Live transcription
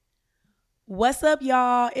What's up,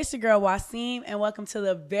 y'all? It's your girl Waseem, and welcome to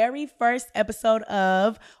the very first episode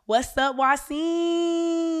of Wassup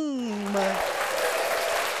Waseem.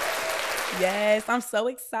 Yes, I'm so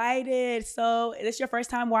excited. So if it's your first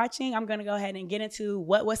time watching, I'm going to go ahead and get into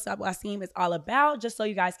what Wassup Waseem is all about, just so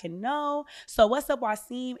you guys can know. So Wassup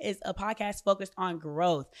Waseem is a podcast focused on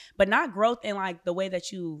growth, but not growth in like the way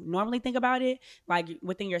that you normally think about it, like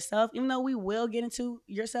within yourself, even though we will get into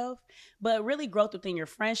yourself, but really growth within your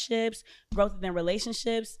friendships, growth within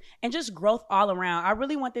relationships, and just growth all around. I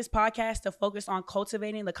really want this podcast to focus on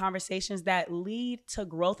cultivating the conversations that lead to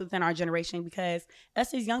growth within our generation, because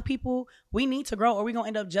us as young people, we need to grow or we're going to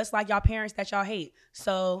end up just like y'all parents that y'all hate.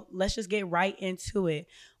 So let's just get right into it.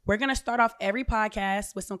 We're going to start off every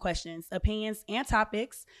podcast with some questions, opinions, and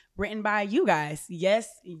topics written by you guys. Yes,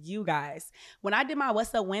 you guys. When I did my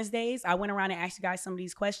What's Up Wednesdays, I went around and asked you guys some of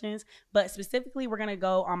these questions, but specifically we're going to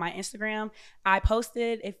go on my Instagram. I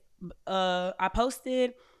posted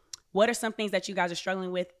what are some things that you guys are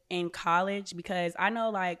struggling with in college? Because I know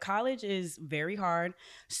like college is very hard.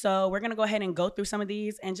 So we're going to go ahead and go through some of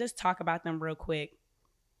these and just talk about them real quick.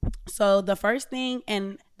 So the first thing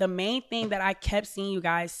and the main thing that I kept seeing you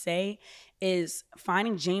guys say is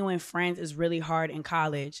finding genuine friends is really hard in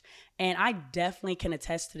college. And I definitely can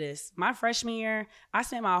attest to this. My freshman year, I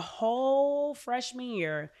spent my whole freshman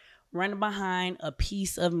year running behind a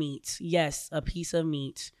piece of meat. Yes, a piece of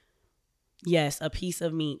meat. Yes, a piece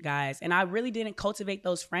of meat, guys. And I really didn't cultivate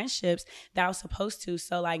those friendships that I was supposed to.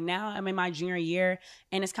 So like now I'm in my junior year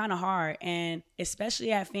and it's kind of hard. And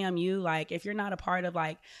especially at FAMU, like if you're not a part of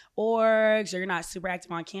like orgs or you're not super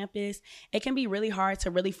active on campus, it can be really hard to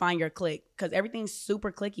really find your clique because everything's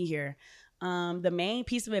super cliquey here. The main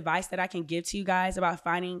piece of advice that I can give to you guys about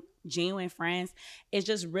finding genuine friends is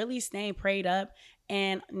just really staying prayed up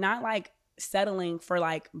and not like settling for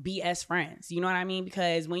like BS friends. You know what I mean?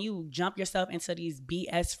 Because when you jump yourself into these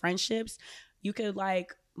BS friendships, you could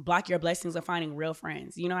like block your blessings of finding real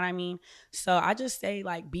friends. You know what I mean? So I just say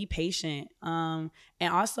like be patient. And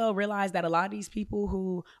also realize that a lot of these people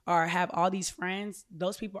who have all these friends,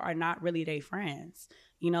 those people are not really their friends.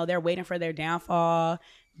 You know, they're waiting for their downfall.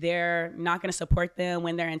 They're not going to support them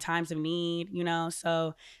when they're in times of need, you know?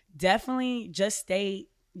 So definitely just stay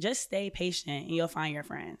patient and you'll find your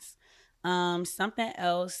friends. Something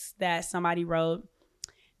else that somebody wrote,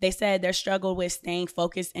 they said they struggled with staying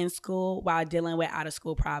focused in school while dealing with out of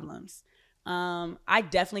school problems. I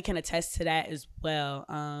definitely can attest to that as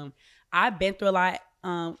well. I've been through a lot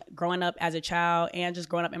growing up as a child and just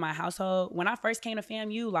growing up in my household. When I first came to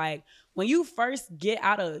FAMU, like when you first get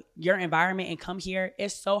out of your environment and come here,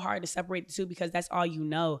 it's so hard to separate the two because that's all you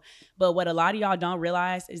know. But what a lot of y'all don't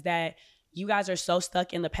realize is that you guys are so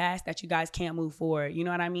stuck in the past that you guys can't move forward. You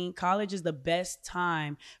know what I mean? College is the best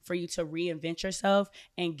time for you to reinvent yourself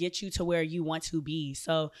and get you to where you want to be.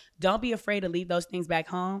 So don't be afraid to leave those things back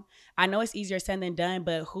home. I know it's easier said than done,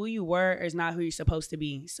 but who you were is not who you're supposed to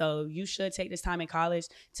be. So you should take this time in college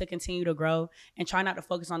to continue to grow and try not to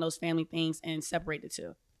focus on those family things and separate the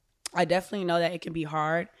two. I definitely know that it can be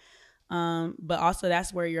hard, but also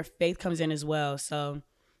that's where your faith comes in as well. So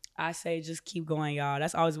I say just keep going, y'all.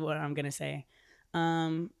 That's always what I'm going to say.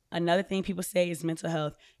 Another thing people say is mental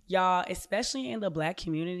health. Y'all, especially in the Black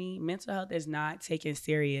community, mental health is not taken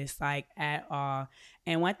serious, like, at all.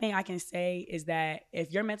 And one thing I can say is that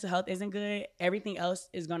if your mental health isn't good, everything else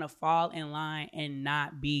is going to fall in line and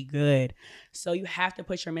not be good. So you have to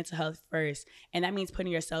put your mental health first. And that means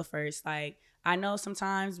putting yourself first. Like, I know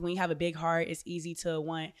sometimes when you have a big heart, it's easy to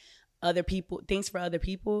want things for other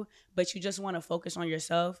people, but you just want to focus on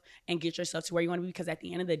yourself and get yourself to where you want to be, because at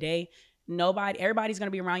the end of the day, everybody's going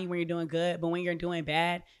to be around you when you're doing good, but when you're doing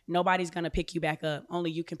bad, nobody's going to pick you back up. Only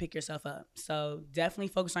you can pick yourself up. So definitely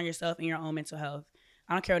focus on yourself and your own mental health.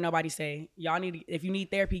 I don't care what nobody say. If you need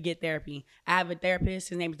therapy, get therapy. I have a therapist.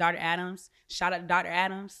 His name is Dr. Adams. Shout out to Dr.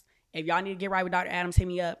 Adams. If y'all need to get right with Dr. Adams, hit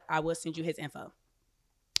me up. I will send you his info.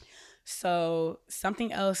 So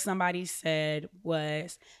something else somebody said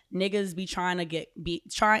was niggas be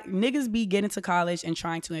getting to college and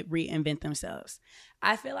trying to reinvent themselves.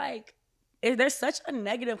 I feel like there's such a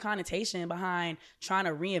negative connotation behind trying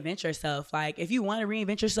to reinvent yourself. Like if you want to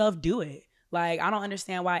reinvent yourself, do it. Like I don't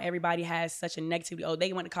understand why everybody has such a negativity. Oh,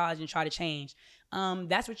 they went to college and try to change.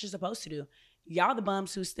 That's what you're supposed to do. Y'all the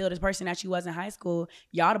bums who still this person that you was in high school.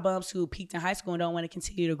 Y'all the bums who peaked in high school and don't want to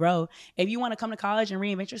continue to grow. If you want to come to college and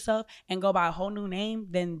reinvent yourself and go by a whole new name,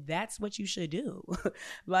 then that's what you should do.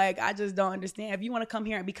 Like, I just don't understand. If you want to come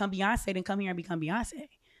here and become Beyonce, then come here and become Beyonce.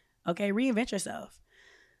 Okay, reinvent yourself.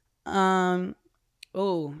 This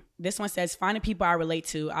one says, finding people I relate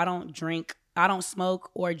to. I don't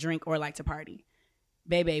smoke or drink or like to party.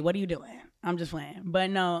 Baby, what are you doing? I'm just playing. But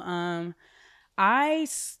no, I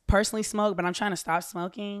personally smoke, but I'm trying to stop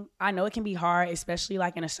smoking. I know it can be hard, especially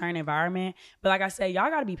like in a certain environment. But like I said, y'all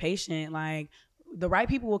gotta be patient. Like the right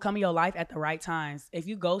people will come in your life at the right times. If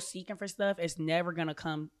you go seeking for stuff, it's never gonna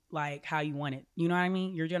come like how you want it. You know what I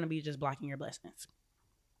mean? You're gonna be just blocking your blessings.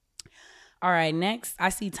 All right, next, I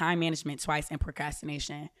see time management twice and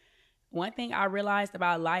procrastination. One thing I realized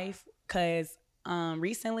about life, because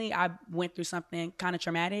recently I went through something kind of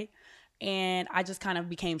traumatic and I just kind of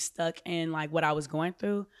became stuck in like what I was going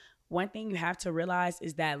through. One thing you have to realize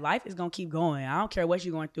is that life is going to keep going. I don't care what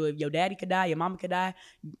you're going through. If your daddy could die, your mama could die.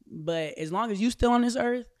 But as long as you still on this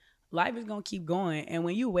earth, life is going to keep going. And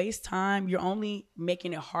when you waste time, you're only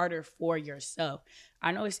making it harder for yourself.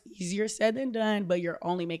 I know it's easier said than done, but you're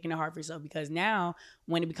only making it hard for yourself because now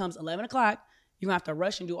when it becomes 11 o'clock, you're going to have to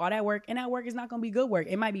rush and do all that work. And that work is not going to be good work.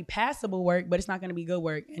 It might be passable work, but it's not going to be good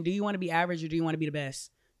work. And do you want to be average or do you want to be the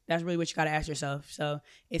best? That's really what you got to ask yourself. So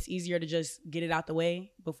it's easier to just get it out the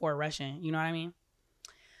way before rushing. You know what I mean?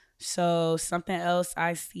 So something else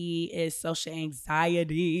I see is social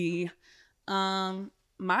anxiety. My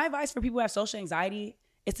advice for people who have social anxiety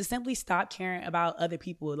is to simply stop caring about other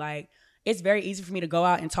people. Like, it's very easy for me to go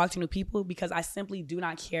out and talk to new people because I simply do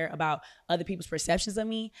not care about other people's perceptions of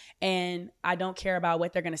me. And I don't care about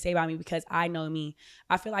what they're going to say about me because I know me.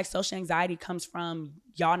 I feel like social anxiety comes from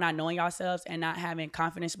y'all not knowing yourselves and not having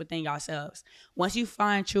confidence within yourselves. Once you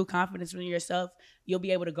find true confidence within yourself, you'll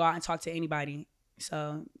be able to go out and talk to anybody.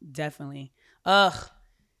 So definitely. I'm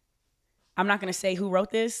not going to say who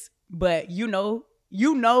wrote this, but you know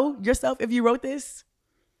yourself if you wrote this.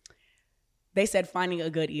 They said finding a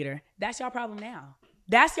good eater. That's y'all problem now.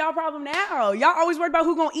 Y'all always worried about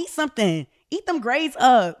who gonna eat something. Eat them grades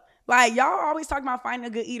up. Like, y'all always talking about finding a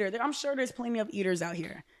good eater. I'm sure there's plenty of eaters out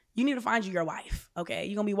here. You need to find you your wife, okay?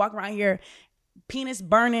 You're gonna be walking around here, penis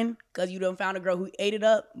burning, because you done found a girl who ate it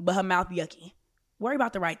up, but her mouth yucky. Worry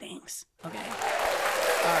about the right things, okay?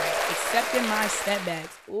 All right, accepting my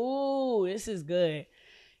setbacks. Ooh, this is good.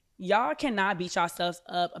 Y'all cannot beat yourselves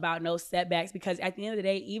up about no setbacks because at the end of the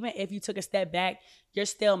day, even if you took a step back, you're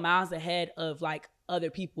still miles ahead of like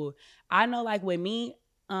other people. I know like with me,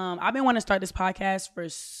 I've been wanting to start this podcast for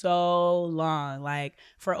so long. Like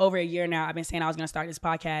for over a year now, I've been saying I was going to start this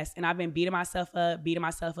podcast and I've been beating myself up.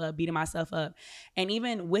 And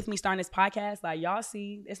even with me starting this podcast, like y'all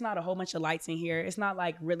see, it's not a whole bunch of lights in here. It's not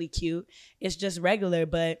like really cute. It's just regular.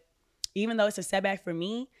 But even though it's a setback for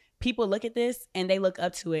me, people look at this and they look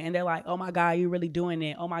up to it and they're like, oh my God, you're really doing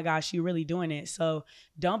it. Oh my gosh, you're really doing it. So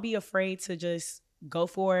don't be afraid to just go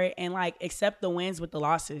for it and like accept the wins with the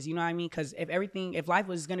losses. You know what I mean? Because if life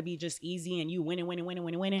was going to be just easy and you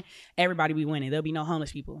winning, everybody be winning. There'll be no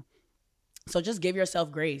homeless people. So just give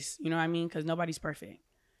yourself grace. You know what I mean? Because nobody's perfect.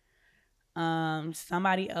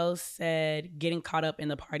 Somebody else said getting caught up in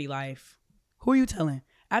the party life. Who are you telling?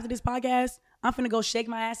 After this podcast, I'm finna go shake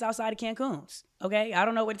my ass outside of Cancun's. Okay? I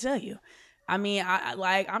don't know what to tell you. I mean,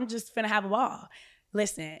 I'm just finna have a ball.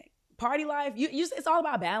 Listen, party life, it's all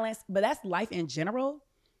about balance, but that's life in general.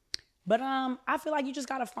 But I feel like you just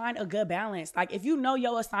gotta find a good balance. Like if you know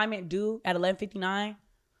your assignment due at 11:59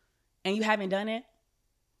 and you haven't done it,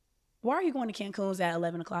 why are you going to Cancun's at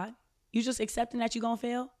 11 o'clock? You just accepting that you're gonna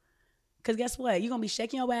fail? Because guess what? You're gonna be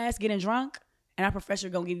shaking your ass, getting drunk, and our professor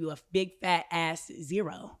gonna give you a big fat ass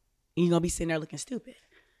 0. And you're going to be sitting there looking stupid.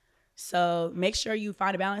 So make sure you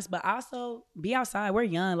find a balance, but also be outside. We're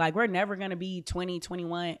young. Like, we're never going to be 20,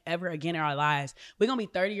 21 ever again in our lives. We're going to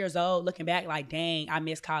be 30 years old looking back like, dang, I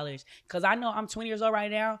missed college. Because I know I'm 20 years old right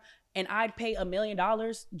now, and I'd pay $1 million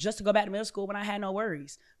just to go back to middle school when I had no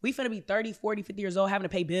worries. We finna be 30, 40, 50 years old having to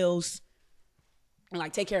pay bills and,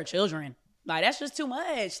 like, take care of children. Like, that's just too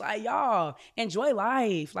much. Like, y'all, enjoy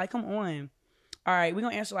life. Like, come on. All right, we're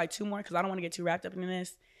going to answer, like, 2 more because I don't want to get too wrapped up in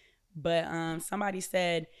this. But somebody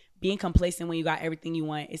said being complacent when you got everything you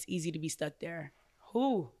want, it's easy to be stuck there.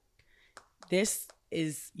 This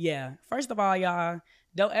is, yeah. First of all, y'all,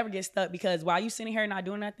 don't ever get stuck because while you sitting here not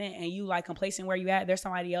doing nothing and you like complacent where you at, there's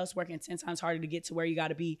somebody else working 10 times harder to get to where you got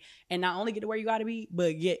to be. And not only get to where you got to be,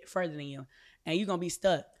 but get further than you. And you're going to be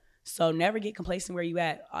stuck. So never get complacent where you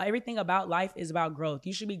at. Everything about life is about growth.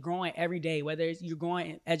 You should be growing every day, whether it's you're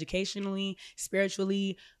growing educationally,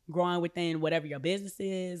 spiritually, growing within whatever your business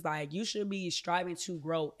is. Like, you should be striving to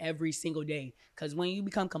grow every single day. Because when you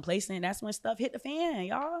become complacent, that's when stuff hit the fan,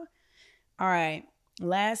 y'all. All right,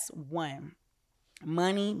 last one.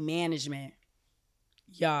 Money management.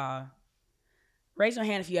 Y'all, raise your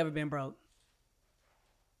hand if you ever been broke.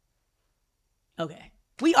 Okay.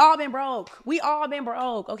 We all been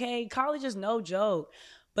broke, okay? College is no joke.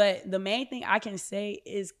 But the main thing I can say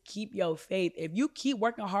is keep your faith. If you keep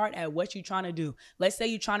working hard at what you're trying to do, let's say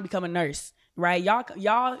you're trying to become a nurse, right?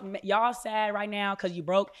 Y'all sad right now because you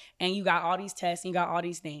broke and you got all these tests and you got all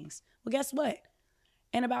these things. Well, guess what?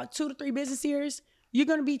 In about 2 to 3 business years, you're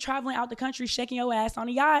going to be traveling out the country shaking your ass on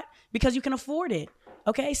a yacht because you can afford it.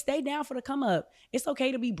 Okay? Stay down for the come up. It's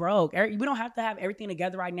okay to be broke. We don't have to have everything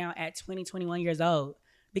together right now at 20, 21 years old.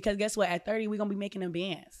 Because guess what? At 30, we're going to be making them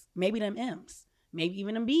bands. Maybe them M's. Maybe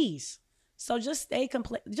even them B's. So just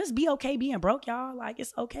just be okay being broke, y'all. Like,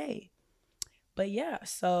 it's okay. But yeah,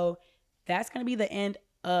 so that's going to be the end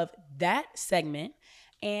of that segment.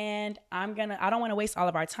 And I don't want to waste all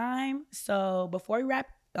of our time. So before we wrap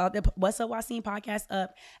the Wassup Waseem podcast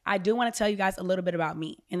up, I do want to tell you guys a little bit about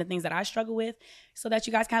me and the things that I struggle with so that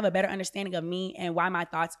you guys can have a better understanding of me and why my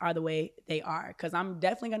thoughts are the way they are. Because I'm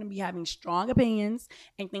definitely going to be having strong opinions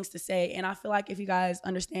and things to say. And I feel like if you guys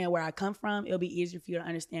understand where I come from, it'll be easier for you to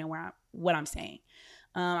understand what I'm saying.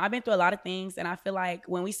 I've been through a lot of things, and I feel like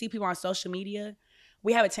when we see people on social media,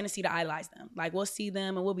 we have a tendency to idolize them. Like, we'll see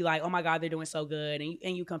them and we'll be like, oh my God, they're doing so good.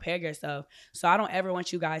 And you compare yourself. So I don't ever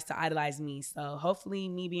want you guys to idolize me. So hopefully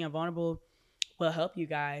me being vulnerable will help you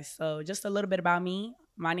guys. So just a little bit about me.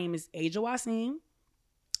 My name is Waseem.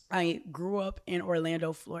 I grew up in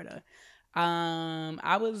Orlando, Florida.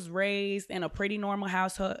 I was raised in a pretty normal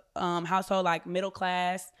household, like middle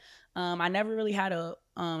class. I never really had to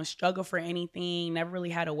struggle for anything, never really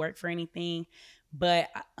had to work for anything. But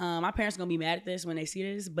my parents are going to be mad at this when they see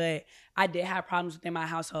this, but I did have problems within my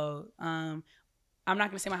household. I'm not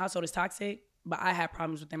going to say my household is toxic, but I had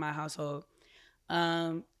problems within my household.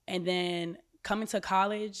 And then coming to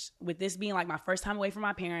college, with this being like my first time away from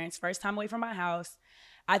my parents, first time away from my house,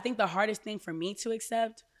 I think the hardest thing for me to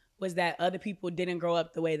accept was that other people didn't grow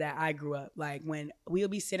up the way that I grew up. Like, when we'll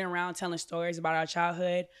be sitting around telling stories about our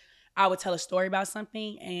childhood, I would tell a story about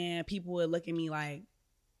something and people would look at me like,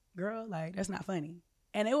 girl, like, that's not funny.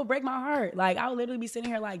 And it would break my heart. Like, I would literally be sitting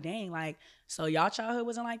here like, dang, like, so y'all childhood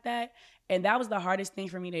wasn't like that? And that was the hardest thing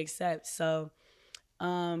for me to accept. So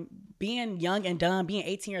being young and dumb, being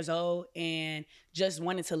 18 years old and just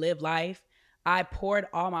wanting to live life, I poured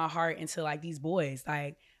all my heart into like these boys.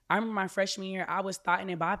 Like, I remember my freshman year, I was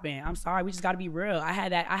thotting and bopping. I'm sorry, we just got to be real. I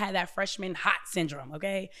had that freshman hot syndrome,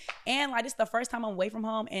 okay? And like, this is the first time I'm away from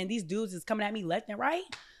home and these dudes is coming at me left and right.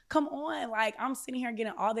 Come on, like, I'm sitting here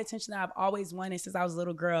getting all the attention that I've always wanted since I was a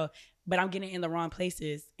little girl, but I'm getting in the wrong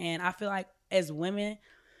places. And I feel like as women,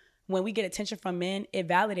 when we get attention from men, it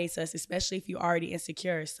validates us, especially if you're already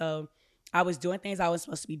insecure. So I was doing things I was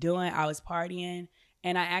supposed to be doing. I was partying,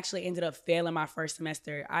 and I actually ended up failing my first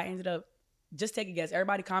semester. I ended up, just take a guess.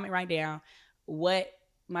 Everybody comment right down what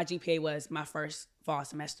my GPA was my first fall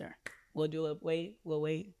semester. We'll wait.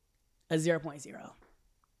 A 0.0.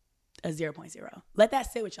 A 0.0. Let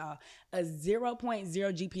that sit with y'all. A 0.0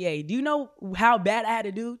 GPA. Do you know how bad I had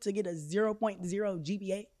to do to get a 0.0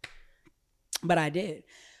 GPA? But I did.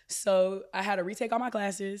 So I had to retake all my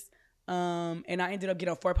classes, and I ended up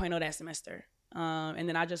getting a 4.0 that semester. And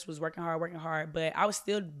then I just was working hard. But I was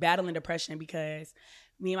still battling depression because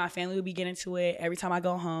me and my family would be getting into it every time I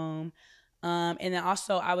go home. And then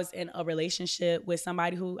also I was in a relationship with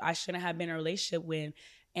somebody who I shouldn't have been in a relationship with.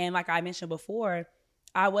 And like I mentioned before,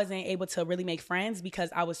 I wasn't able to really make friends because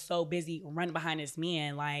I was so busy running behind this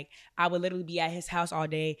man. Like, I would literally be at his house all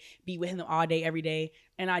day, be with him all day, every day.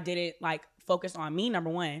 And I didn't like focus on me, number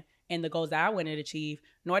one, and the goals that I wanted to achieve,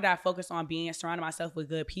 nor did I focus on surrounding myself with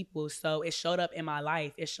good people. So it showed up in my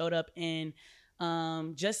life. It showed up in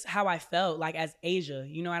just how I felt like as Asia,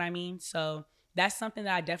 you know what I mean? So that's something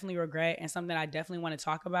that I definitely regret and something I definitely want to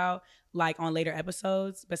talk about like on later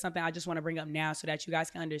episodes, but something I just want to bring up now so that you guys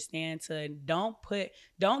can understand to don't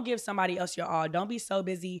give somebody else your all. Don't be so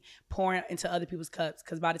busy pouring into other people's cups,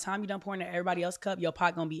 because by the time you done pouring into everybody else's cup, your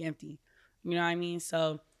pot gonna be empty. You know what I mean?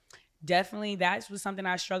 So definitely that was something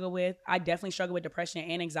I struggle with. I definitely struggle with depression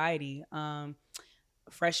and anxiety.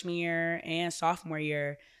 Freshman year and sophomore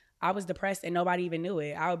year, I was depressed and nobody even knew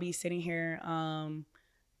it. I would be sitting here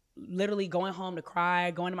literally going home to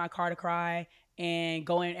cry, going to my car to cry, and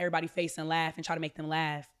going in everybody's face and laugh and try to make them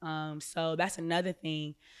laugh. So that's another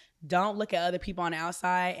thing. Don't look at other people on the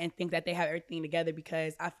outside and think that they have everything together,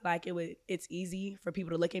 because I feel like it's easy for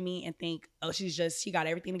people to look at me and think, oh, she got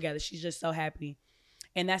everything together. She's just so happy.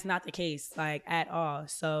 And that's not the case, like, at all.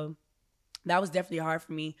 So that was definitely hard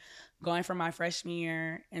for me going from my freshman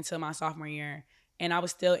year until my sophomore year. And I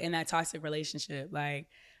was still in that toxic relationship. Like,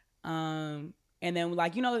 and then,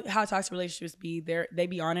 like, you know how toxic relationships be, they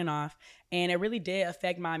be on and off. And it really did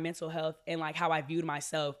affect my mental health and like how I viewed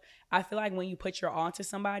myself. I feel like when you put your all into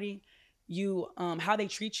somebody, you how they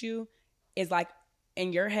treat you is like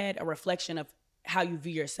in your head a reflection of how you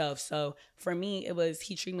view yourself. So for me, it was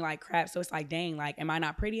he treated me like crap. So it's like, dang, like, am I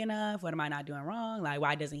not pretty enough? What am I not doing wrong? Like,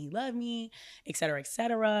 why doesn't he love me? Et cetera, et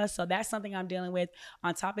cetera. So that's something I'm dealing with,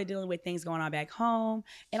 on top of dealing with things going on back home,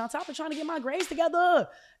 and on top of trying to get my grades together.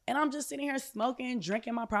 And I'm just sitting here smoking,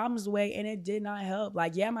 drinking my problems away, and it did not help.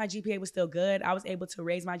 Like, yeah, my GPA was still good. I was able to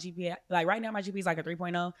raise my GPA. Like, right now, my GPA is like a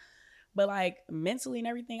 3.0. But, like, mentally and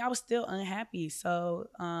everything, I was still unhappy. So,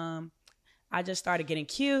 I just started getting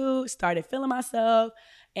cute, started feeling myself,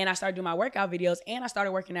 and I started doing my workout videos, and I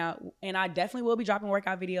started working out. And I definitely will be dropping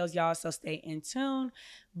workout videos, y'all, so stay in tune.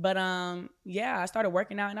 But yeah, I started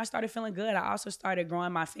working out, and I started feeling good. I also started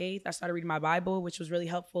growing my faith. I started reading my Bible, which was really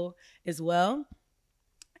helpful as well.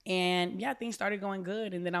 And yeah, things started going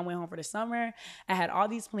good. And then I went home for the summer. I had all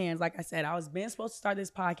these plans. Like I said, I was been supposed to start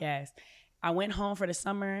this podcast. I went home for the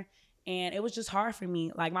summer, and it was just hard for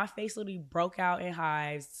me. Like, my face literally broke out in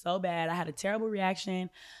hives so bad. I had a terrible reaction.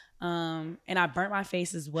 And I burnt my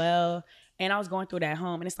face as well. And I was going through that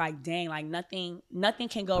home. And it's like, dang, like nothing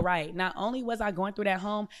can go right. Not only was I going through that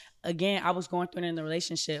home, again, I was going through it in the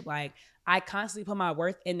relationship. Like, I constantly put my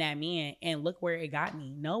worth in that man, and look where it got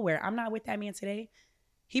me. Nowhere. I'm not with that man today.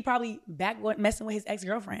 He probably back messing with his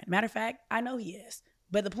ex-girlfriend. Matter of fact, I know he is.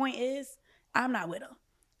 But the point is, I'm not with him.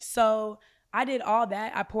 So I did all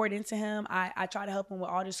that. I poured into him. I tried to help him with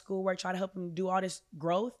all this schoolwork, try to help him do all this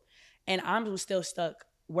growth. And I was still stuck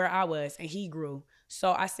where I was, and he grew.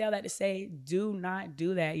 So I say all that to say, do not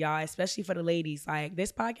do that, y'all, especially for the ladies. Like,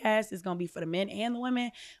 this podcast is going to be for the men and the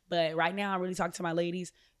women. But right now, I'm really talking to my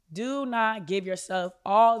ladies. Do not give yourself,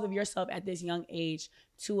 all of yourself at this young age,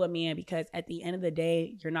 to a man, because at the end of the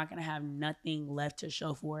day, you're not going to have nothing left to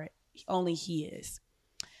show for it. Only he is.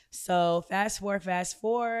 So fast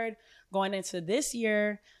forward, going into this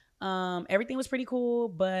year, everything was pretty cool,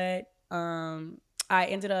 but I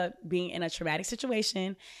ended up being in a traumatic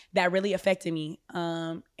situation that really affected me.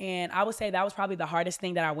 And I would say that was probably the hardest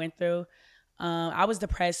thing that I went through. I was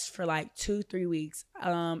depressed for like 2-3 weeks.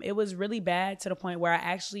 It was really bad to the point where I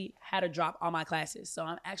actually had to drop all my classes. So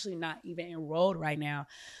I'm actually not even enrolled right now.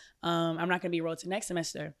 I'm not going to be enrolled to next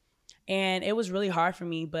semester. And it was really hard for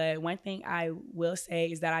me. But one thing I will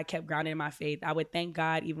say is that I kept grounded in my faith. I would thank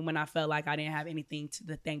God even when I felt like I didn't have anything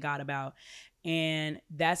to thank God about. And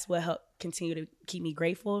that's what helped continue to keep me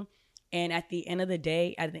grateful. And at the end of the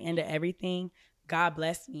day, at the end of everything, God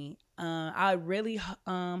blessed me. I really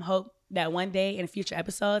hope that one day in future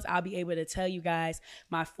episodes, I'll be able to tell you guys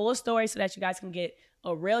my full story so that you guys can get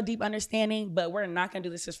a real deep understanding. But we're not going to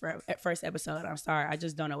do this just for first episode. I'm sorry. I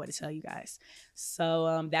just don't know what to tell you guys.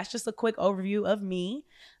 So that's just a quick overview of me.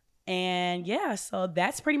 And yeah, so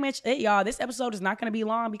that's pretty much it, y'all. This episode is not going to be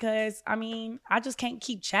long because, I mean, I just can't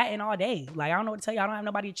keep chatting all day. Like, I don't know what to tell you. I don't have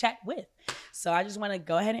nobody to chat with. So I just want to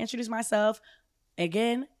go ahead and introduce myself.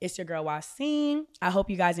 Again, it's your girl Waseem. I hope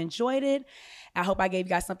you guys enjoyed it. I hope I gave you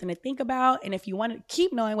guys something to think about. And if you want to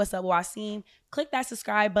keep knowing what's up with Waseem, click that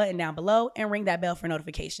subscribe button down below and ring that bell for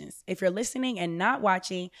notifications. If you're listening and not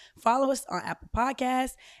watching, follow us on Apple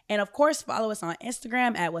Podcasts. And of course, follow us on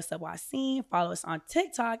Instagram at Wassup Waseem. Follow us on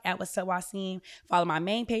TikTok at Wassup Waseem. Follow my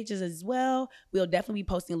main pages as well. We'll definitely be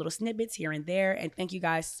posting little snippets here and there. And thank you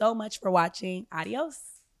guys so much for watching.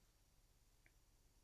 Adios.